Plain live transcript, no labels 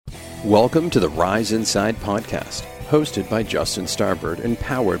Welcome to the Rise Inside podcast, hosted by Justin Starbird and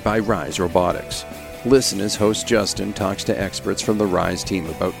powered by Rise Robotics. Listen as host Justin talks to experts from the Rise team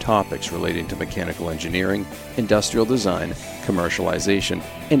about topics relating to mechanical engineering, industrial design, commercialization,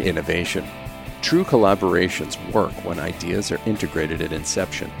 and innovation. True collaborations work when ideas are integrated at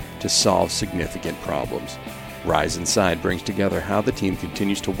inception to solve significant problems. Rise Inside brings together how the team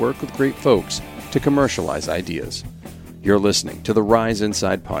continues to work with great folks to commercialize ideas. You're listening to the Rise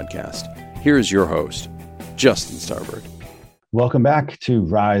Inside podcast. Here's your host, Justin Starbird. Welcome back to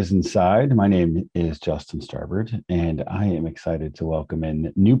Rise Inside. My name is Justin Starbird, and I am excited to welcome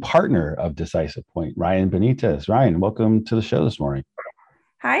in new partner of Decisive Point, Ryan Benitez. Ryan, welcome to the show this morning.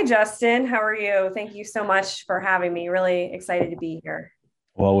 Hi, Justin. How are you? Thank you so much for having me. Really excited to be here.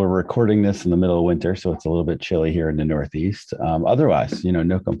 Well, we're recording this in the middle of winter, so it's a little bit chilly here in the Northeast. Otherwise,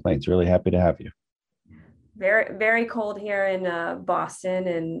 no complaints. Really happy to have you. Very, very cold here in Boston,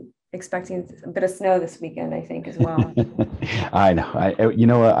 and expecting a bit of snow this weekend, I think, as well. I know. You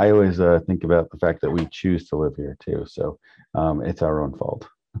know what? I always think about the fact that we choose to live here too. So it's our own fault.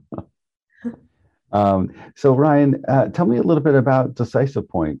 So Ryan, tell me a little bit about Decisive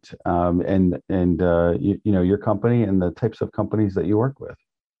Point and your company and the types of companies that you work with.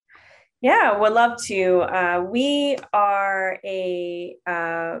 Yeah, would love to. We are a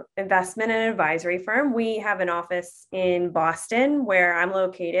investment and advisory firm. We have an office in Boston, where I'm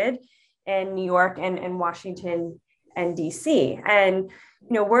located, and New York and Washington and DC. And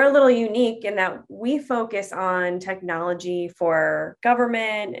we're a little unique in that we focus on technology for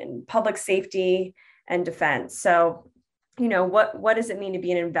government and public safety and defense. So, what does it mean to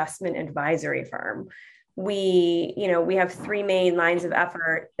be an investment advisory firm? We have three main lines of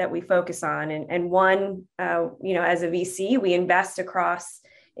effort that we focus on. And one, as a VC, we invest across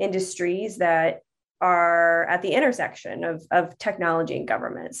industries that are at the intersection of technology and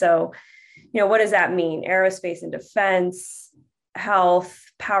government. So, what does that mean? Aerospace and defense, health,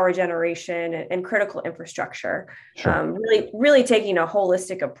 power generation, and critical infrastructure. Sure. Really taking a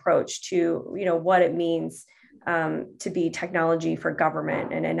holistic approach to, what it means to be technology for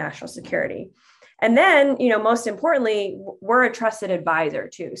government and national security. And then, most importantly, we're a trusted advisor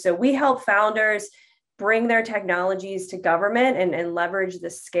too. So we help founders bring their technologies to government and leverage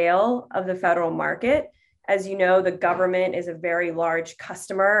the scale of the federal market. As you know, the government is a very large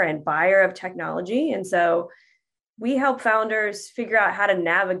customer and buyer of technology. And so we help founders figure out how to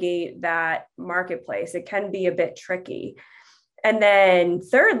navigate that marketplace. It can be a bit tricky. And then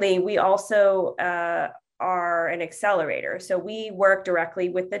thirdly, we also are an accelerator. So we work directly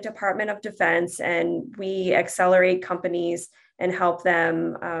with the Department of Defense, and we accelerate companies and help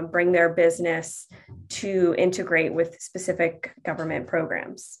them bring their business to integrate with specific government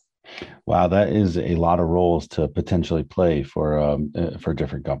programs. Wow, that is a lot of roles to potentially play for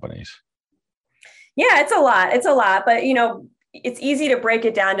different companies. Yeah, it's a lot, but it's easy to break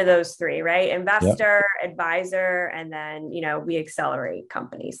it down to those three, right? Investor, advisor, and then, we accelerate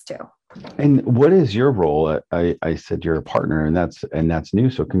companies too. And what is your role? I said you're a partner, and that's new.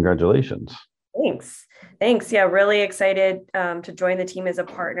 So congratulations. Thanks. Yeah, really excited to join the team as a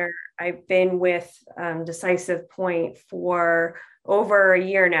partner. I've been with Decisive Point for over a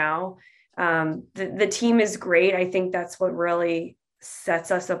year now. The team is great. I think that's what really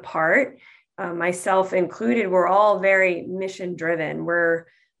sets us apart. Myself included, we're all very mission driven. We're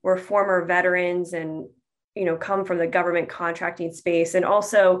former veterans and, come from the government contracting space, and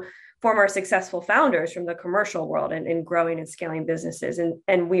also former successful founders from the commercial world and growing and scaling businesses.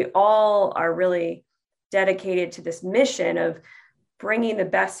 And we all are really dedicated to this mission of bringing the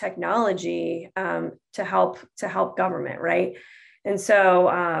best technology to help government, right? And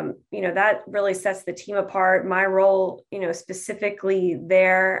so, that really sets the team apart. My role, specifically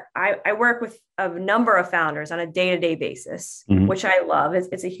there, I work with a number of founders on a day-to-day basis, which I love.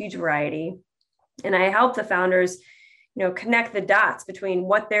 It's a huge variety. And I help the founders, connect the dots between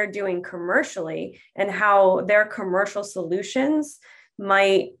what they're doing commercially and how their commercial solutions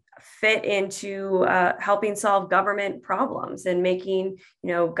might fit into helping solve government problems and making,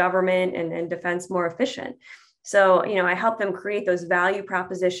 government and defense more efficient. So, I help them create those value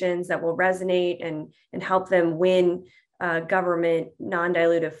propositions that will resonate and help them win government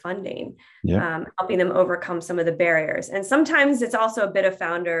non-dilutive funding, helping them overcome some of the barriers. And sometimes it's also a bit of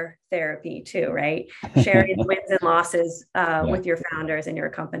founder therapy too, right? Sharing wins and losses with your founders and your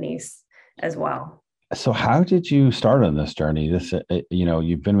companies as well. So how did you start on this journey?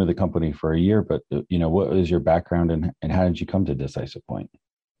 You've been with the company for a year, but what was your background and how did you come to Decisive Point?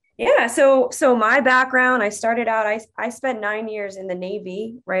 Yeah. So my background, I started out, I spent 9 years in the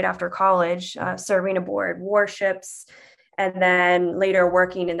Navy right after college, serving aboard warships and then later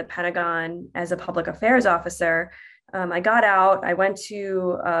working in the Pentagon as a public affairs officer. I got out, I went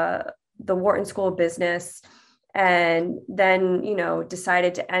to the Wharton School of Business, and then,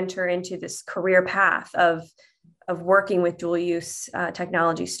 decided to enter into this career path of working with dual use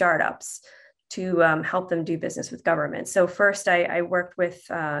technology startups to help them do business with government. So first I worked with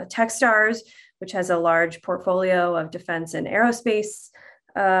Techstars, which has a large portfolio of defense and aerospace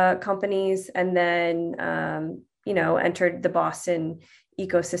companies, and then, entered the Boston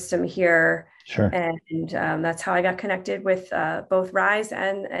ecosystem here. Sure. And that's how I got connected with both Rise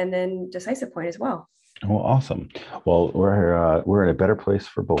and then Decisive Point as well. Well, awesome. Well, we're in a better place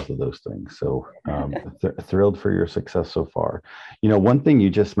for both of those things. So thrilled for your success so far. One thing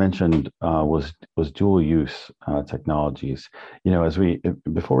you just mentioned was dual use technologies.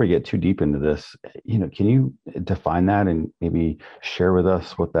 Before we get too deep into this, can you define that and maybe share with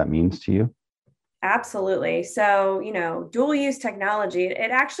us what that means to you? Absolutely. So, dual use technology, it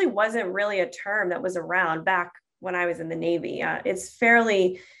actually wasn't really a term that was around back when I was in the Navy. It's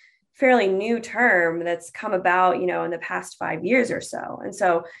fairly new term that's come about, in the past 5 years or so. And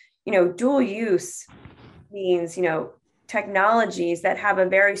so, dual use means, technologies that have a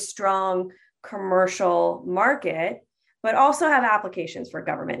very strong commercial market, but also have applications for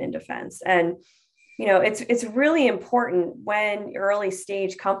government and defense. And, it's really important when early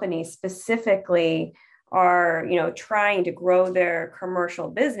stage companies specifically are, trying to grow their commercial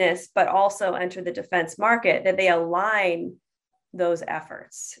business, but also enter the defense market, that they align those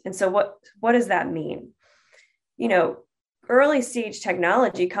efforts. And so what does that mean? Early stage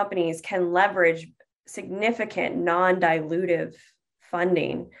technology companies can leverage significant non-dilutive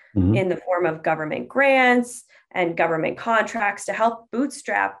funding in the form of government grants and government contracts to help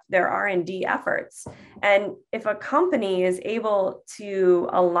bootstrap their R&D efforts. And if a company is able to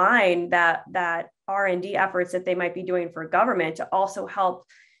align that R&D efforts that they might be doing for government to also help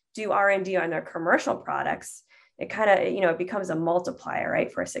do R&D on their commercial products, it kind of, it becomes a multiplier,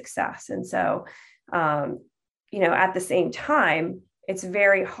 right, for success. And so, at the same time, it's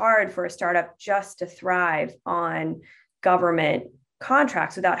very hard for a startup just to thrive on government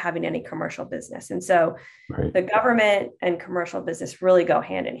contracts without having any commercial business. And so the government and commercial business really go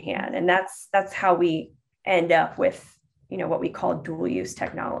hand in hand. And that's how we end up with, what we call dual use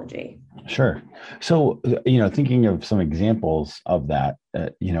technology. Sure. So, thinking of some examples of that,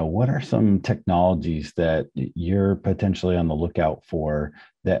 what are some technologies that you're potentially on the lookout for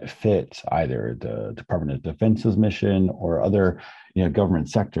that fit either the Department of Defense's mission or other, government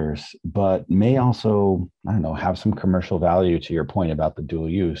sectors, but may also, have some commercial value, to your point about the dual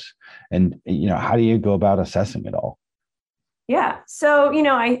use? And, how do you go about assessing it all? Yeah. So,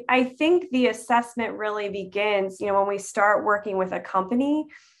 I think the assessment really begins, when we start working with a company.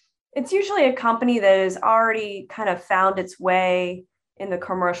 It's usually a company that has already kind of found its way in the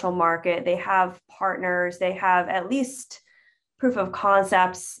commercial market. They have partners, they have at least proof of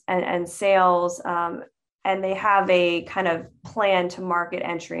concepts and sales, and they have a kind of plan to market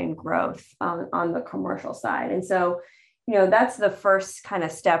entry and growth on the commercial side. And so, that's the first kind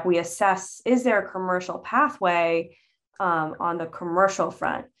of step. We assess, is there a commercial pathway on the commercial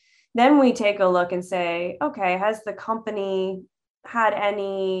front? Then we take a look and say, okay, has the company had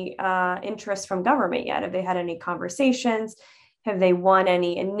any interest from government yet? Have they had any conversations? Have they won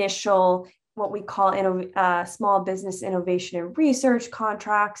any initial, what we call small business innovation and research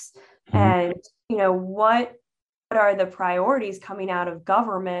contracts? And, what are the priorities coming out of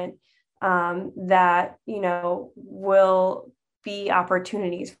government that, will be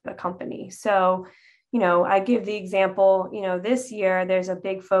opportunities for the company? So, I give the example, this year there's a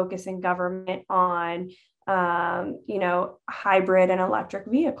big focus in government on, hybrid and electric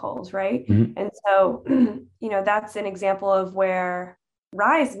vehicles, right? And so, that's an example of where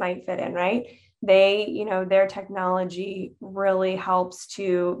Rise might fit in, right? They, their technology really helps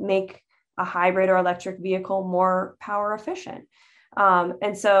to make a hybrid or electric vehicle more power efficient.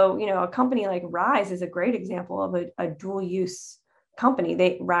 And so, a company like Rise is a great example of a dual use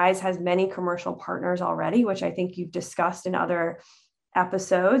company. Rise has many commercial partners already, which I think you've discussed in other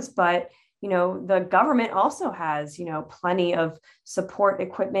episodes, but the government also has, plenty of support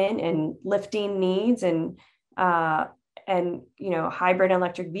equipment and lifting needs and hybrid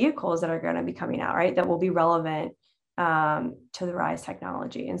electric vehicles that are going to be coming out, right, that will be relevant to the Rise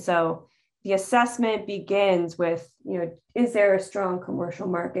technology. And so the assessment begins with, is there a strong commercial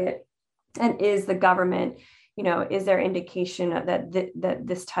market, and is the government, is there indication that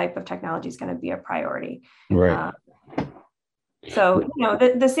this type of technology is going to be a priority? Right. So,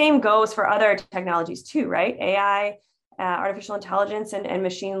 the same goes for other technologies too, right? AI, artificial intelligence and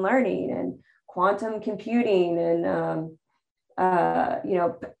machine learning and quantum computing and,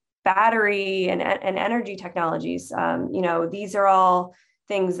 battery and energy technologies. These are all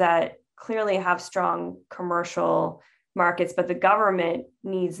things that clearly have strong commercial markets, but the government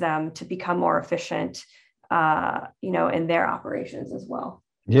needs them to become more efficient, in their operations as well.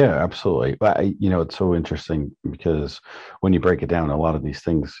 Yeah, absolutely. But it's so interesting because when you break it down, a lot of these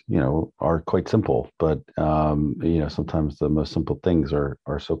things, are quite simple, but sometimes the most simple things are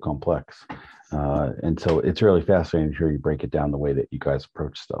so complex. And so it's really fascinating to hear you break it down the way that you guys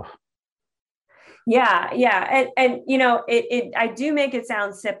approach stuff. Yeah. And I do make it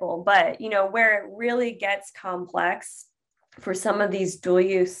sound simple, but where it really gets complex for some of these dual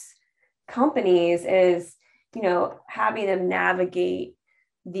use companies is, having them navigate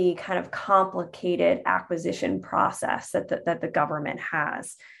the kind of complicated acquisition process that the government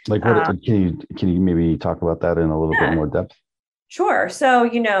has. Like, what can you maybe talk about that in a little bit more depth? Sure. So,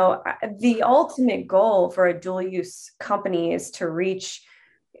 the ultimate goal for a dual use company is to reach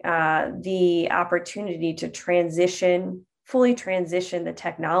the opportunity to fully transition the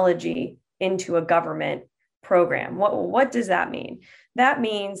technology into a government program. What does that mean? That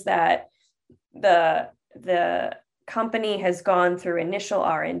means that the company has gone through initial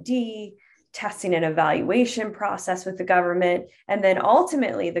R&D, testing and evaluation process with the government, and then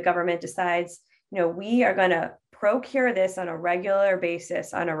ultimately the government decides, we are going to procure this on a regular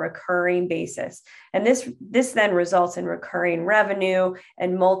basis, on a recurring basis. And this then results in recurring revenue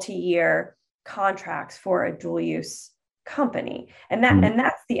and multi-year contracts for a dual use company. And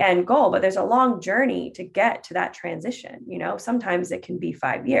that's the end goal, but there's a long journey to get to that transition. Sometimes it can be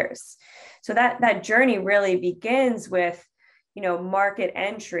 5 years. So that journey really begins with, market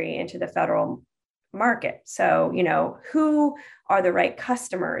entry into the federal market. So, who are the right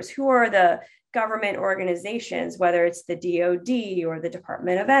customers? Who are the government organizations, whether it's the DoD or the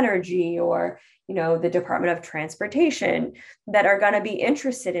Department of Energy or, the Department of Transportation, that are going to be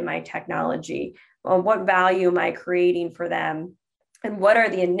interested in my technology? What value am I creating for them? And what are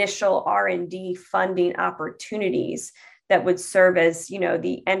the initial R&D funding opportunities that would serve as,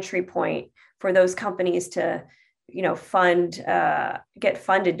 the entry point for those companies to, get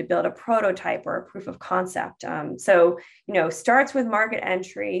funded to build a prototype or a proof of concept. Starts with market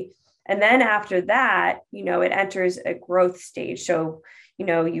entry. And then after that, it enters a growth stage. So,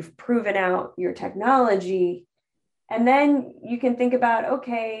 you've proven out your technology. And then you can think about,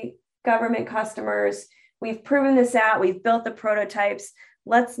 okay, government customers, we've proven this out, we've built the prototypes.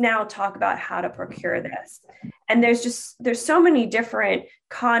 Let's now talk about how to procure this. And there's so many different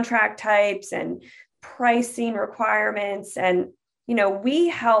contract types and pricing requirements. And, we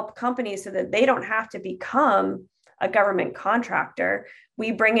help companies so that they don't have to become a government contractor.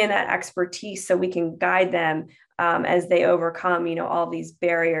 We bring in that expertise so we can guide them as they overcome, all these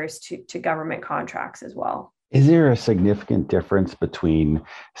barriers to government contracts as well. Is there a significant difference between,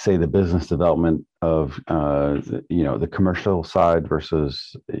 say, the business development of, the commercial side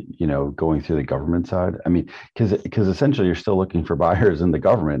versus, going through the government side? I mean, because essentially you're still looking for buyers in the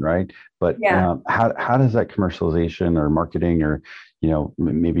government, right? But how does that commercialization or marketing or,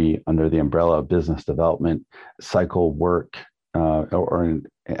 maybe under the umbrella of business development cycle work? Or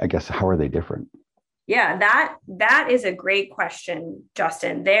I guess, how are they different? Yeah, that is a great question,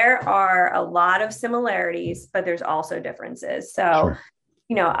 Justin. There are a lot of similarities, but there's also differences. So,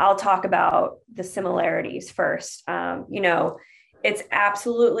 sure. I'll talk about the similarities first. It's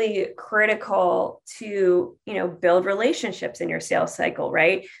absolutely critical to, build relationships in your sales cycle,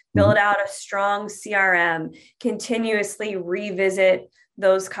 right? Build out a strong CRM, continuously revisit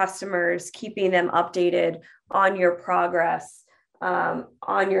those customers, keeping them updated on your progress,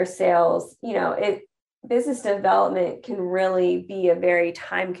 on your sales. Business development can really be a very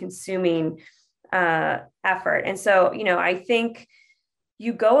time-consuming effort. And so, I think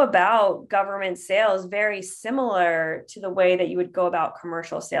you go about government sales very similar to the way that you would go about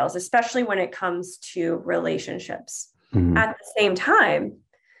commercial sales, especially when it comes to relationships. Mm-hmm. At the same time,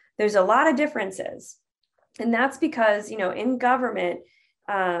 there's a lot of differences. And that's because, in government,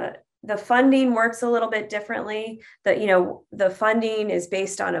 the funding works a little bit differently. The funding is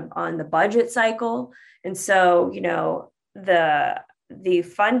based on the budget cycle. And so, the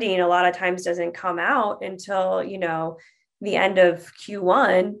funding a lot of times doesn't come out until, the end of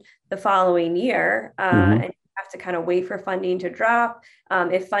Q1 the following year. And you have to kind of wait for funding to drop.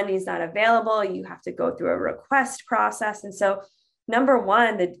 If funding is not available, you have to go through a request process. And so, number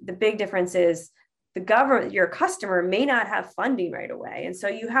one, the big difference is your customer may not have funding right away. And so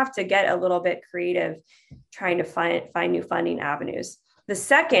you have to get a little bit creative trying to find new funding avenues. The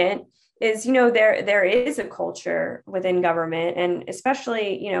second is, there is a culture within government, and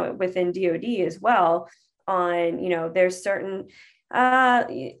especially, within DoD as well, on, there's certain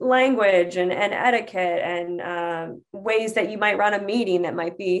language and etiquette and ways that you might run a meeting that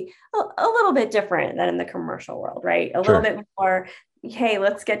might be a little bit different than in the commercial world, right? A little bit more, hey,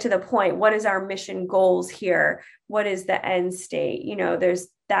 let's get to the point. What is our mission goals here? What is the end state? There's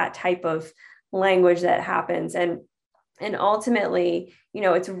that type of language that happens. And ultimately,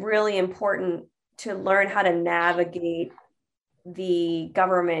 it's really important to learn how to navigate the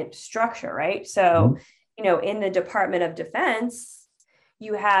government structure, right? So, in the Department of Defense,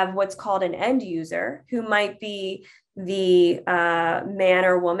 you have what's called an end user, who might be the man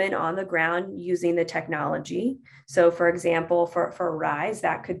or woman on the ground using the technology. So, for example, for RISE,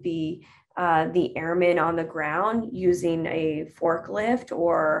 that could be the airman on the ground using a forklift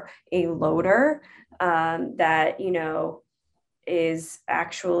or a loader that, is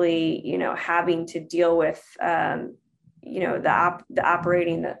actually, having to deal with, the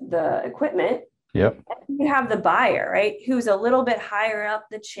operating the equipment. Yep. You have the buyer, right, who's a little bit higher up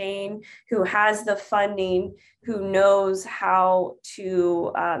the chain, who has the funding, who knows how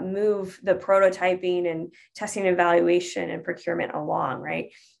to move the prototyping and testing, evaluation, and procurement along,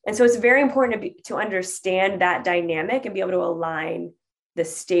 right? And so it's very important to understand that dynamic and be able to align the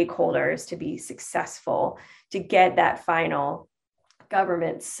stakeholders to be successful, to get that final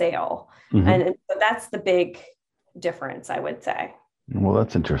government sale. And so that's the big difference, I would say. Well,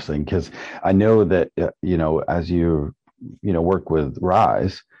 that's interesting, because I know that, as you work with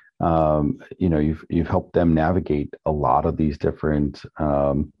RISE, you've helped them navigate a lot of these different,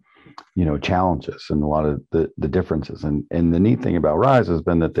 challenges and a lot of the differences. And the neat thing about RISE has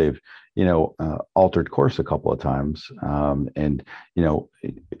been that they've, altered course a couple of times. And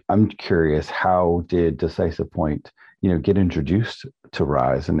I'm curious, how did Decisive Point, get introduced to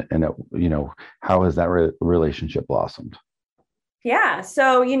RISE, and how has that relationship blossomed? Yeah.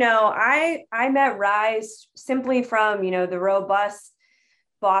 So, I met RISE simply from, the robust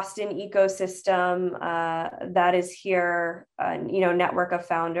Boston ecosystem that is here, network of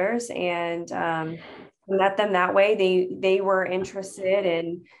founders, and met them that way. They were interested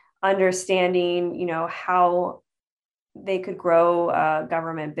in understanding, how they could grow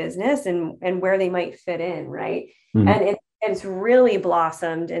government business and where they might fit in. Right. And it's really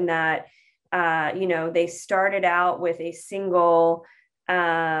blossomed in that, they started out with a single,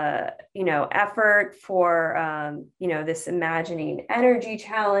 effort for, this Imagining Energy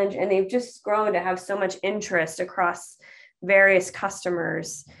Challenge. And they've just grown to have so much interest across various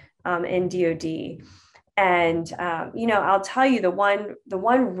customers in DoD. And, I'll tell you the one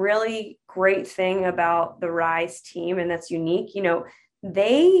really great thing about the RISE team, and that's unique,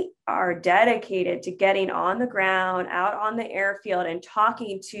 they are dedicated to getting on the ground, out on the airfield, and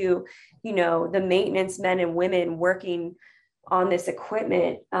talking to, the maintenance men and women working on this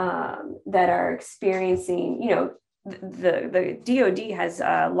equipment that are experiencing, the DoD has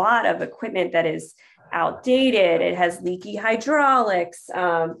a lot of equipment that is outdated. It has leaky hydraulics.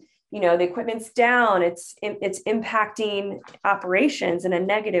 The equipment's down. It's impacting operations in a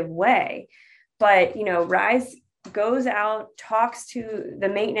negative way. But, RISE goes out, talks to the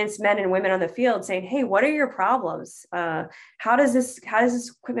maintenance men and women on the field saying, hey, what are your problems? How does this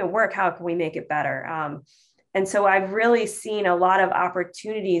equipment work? How can we make it better? And so I've really seen a lot of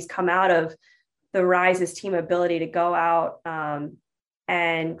opportunities come out of the RISE's team ability to go out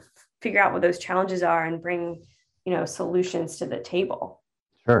and figure out what those challenges are and bring, solutions to the table.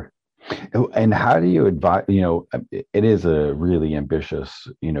 Sure. And how do you advise, it is a really ambitious,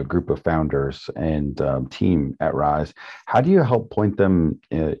 group of founders and team at RISE. How do you help point them,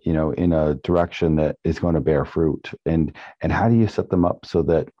 in a direction that is going to bear fruit? And how do you set them up so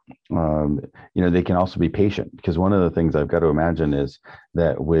that, they can also be patient? Because one of the things I've got to imagine is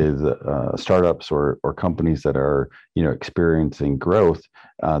that with startups or companies that are, experiencing growth,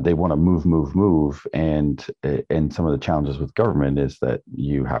 they want to move. And some of the challenges with government is that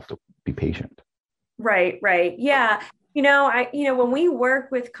you have to be patient. Right. Yeah. When we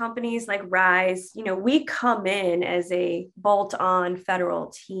work with companies like RISE, we come in as a bolt-on federal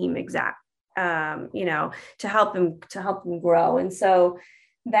team to help them grow. And so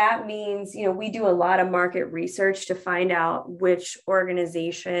that means, we do a lot of market research to find out which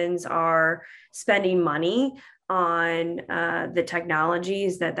organizations are spending money on the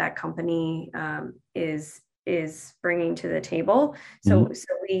technologies that company is bringing to the table. So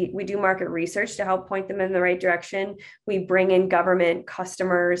we do market research to help point them in the right direction. We bring in government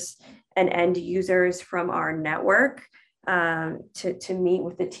customers and end users from our network to meet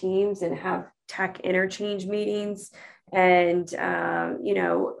with the teams and have tech interchange meetings. And,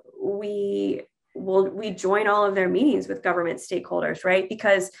 we join all of their meetings with government stakeholders, right?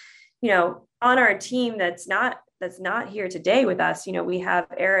 Because, on our team that's not here today with us, we have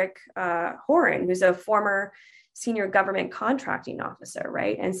Eric Horan, who's a former senior government contracting officer,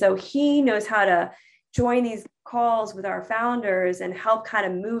 right? And so he knows how to join these calls with our founders and help kind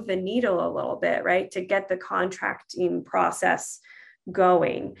of move the needle a little bit, right, to get the contracting process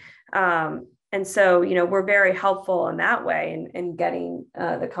going. And so, we're very helpful in that way in getting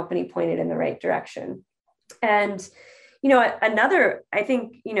the company pointed in the right direction. And, I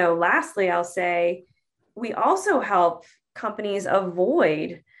think, lastly, I'll say, we also help companies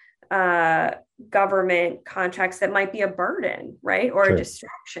avoid government contracts that might be a burden, right? Or a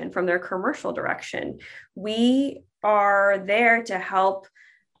distraction from their commercial direction. We are there to help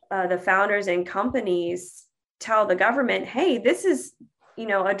the founders and companies tell the government, hey, this is,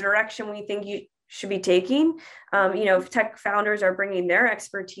 a direction we think you should be taking. If tech founders are bringing their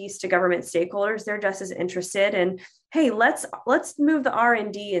expertise to government stakeholders, they're just as interested. And hey, let's move the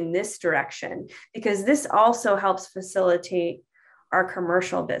R&D in this direction, because this also helps facilitate our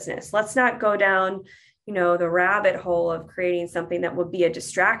commercial business. Let's not go down, the rabbit hole of creating something that would be a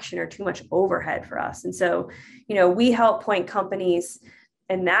distraction or too much overhead for us. And so, we help point companies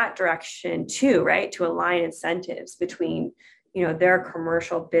in that direction too, right? To align incentives between, their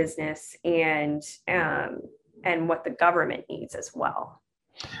commercial business and what the government needs as well.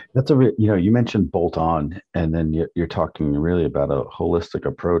 That's you mentioned bolt on, and then you're talking really about a holistic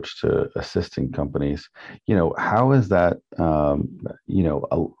approach to assisting companies. How is that, how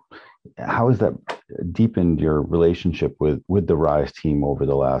has that deepened your relationship with the Rise team over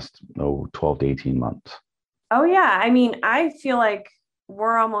the last 12 to 18 months? Oh yeah. I mean, I feel like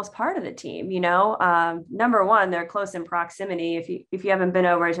we're almost part of the team, number one, they're close in proximity. If you haven't been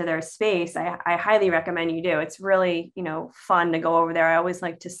over to their space, I highly recommend you do. It's really, fun to go over there. I always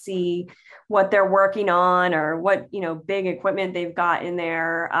like to see what they're working on or what, big equipment they've got in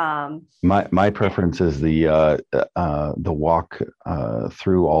there. My preference is the walk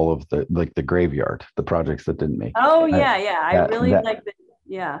through all of the graveyard, the projects that didn't make it. Oh yeah. I really like the,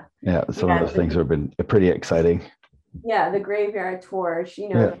 yeah. Yeah. Some of those things have been pretty exciting. Yeah, the graveyard tour,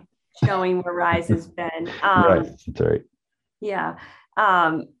 showing where Rise has been. Right, that's right. Yeah.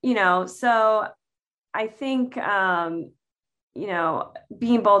 So I think, being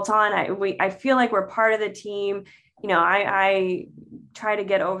bolt on, I feel like we're part of the team. I try to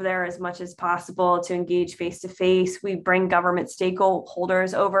get over there as much as possible to engage face to face. We bring government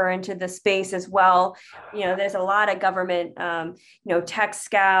stakeholders over into the space as well. There's a lot of government, tech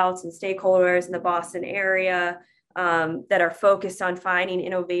scouts and stakeholders in the Boston area that are focused on finding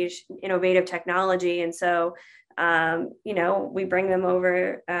innovative technology. And so, we bring them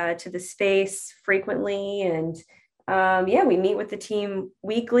over to the space frequently. And we meet with the team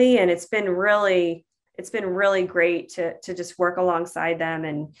weekly, and it's been really great to just work alongside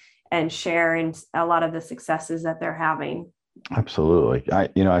them and share in a lot of the successes that they're having. Absolutely.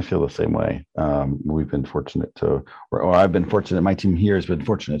 I feel the same way. We've been fortunate or I've been fortunate. My team here has been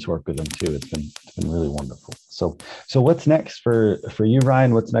fortunate to work with them too. It's been really wonderful. So what's next for you,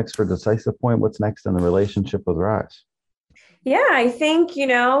 Ryan? What's next for Decisive Point? What's next in the relationship with Rise? Yeah, I think,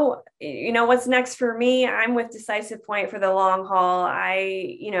 what's next for me, I'm with Decisive Point for the long haul.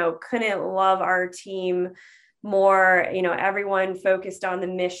 I, couldn't love our team more, everyone focused on the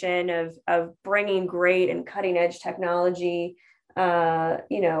mission of bringing great and cutting edge technology,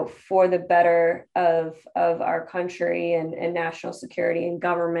 for the better of our country and national security and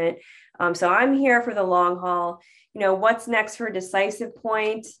government. So I'm here for the long haul. What's next for Decisive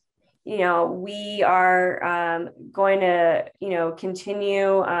Point? We are going to,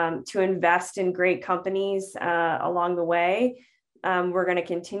 continue to invest in great companies along the way. We're going to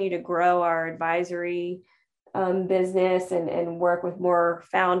continue to grow our advisory business and work with more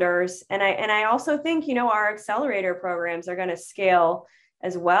founders. And I also think, our accelerator programs are going to scale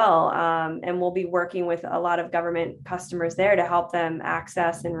as well. And we'll be working with a lot of government customers there to help them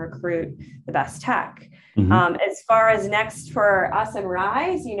access and recruit the best tech. Mm-hmm. As far as next for us and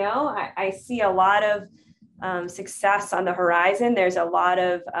Rise, I see a lot of success on the horizon. There's a lot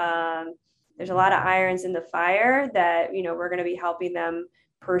of irons in the fire that, we're going to be helping them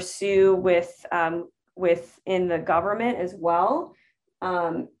pursue within the government as well.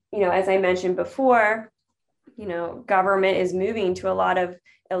 As I mentioned before, government is moving to a lot of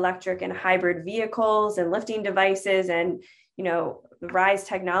electric and hybrid vehicles and lifting devices, and the Rise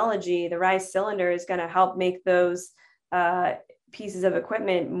technology, the Rise cylinder is going to help make those pieces of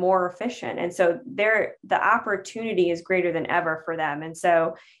equipment more efficient. And so the opportunity is greater than ever for them. And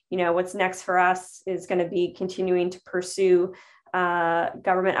so, what's next for us is going to be continuing to pursue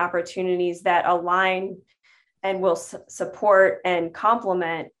government opportunities that align and will support and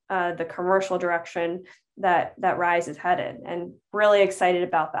complement the commercial direction that Rise is headed, and really excited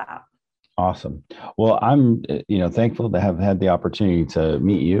about that. Awesome. Well, I'm, thankful to have had the opportunity to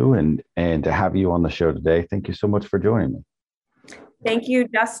meet you and to have you on the show today. Thank you so much for joining me. Thank you,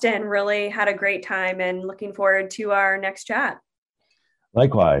 Justin. Really had a great time and looking forward to our next chat.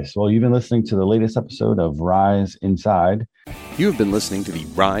 Likewise. Well, you've been listening to the latest episode of Rise Inside. You have been listening to the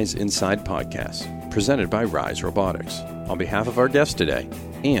Rise Inside podcast, presented by Rise Robotics. On behalf of our guest today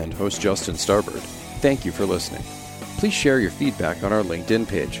and host Justin Starbird, thank you for listening. Please share your feedback on our LinkedIn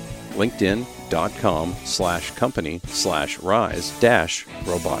page,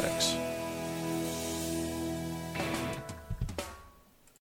 linkedin.com/company/rise-robotics.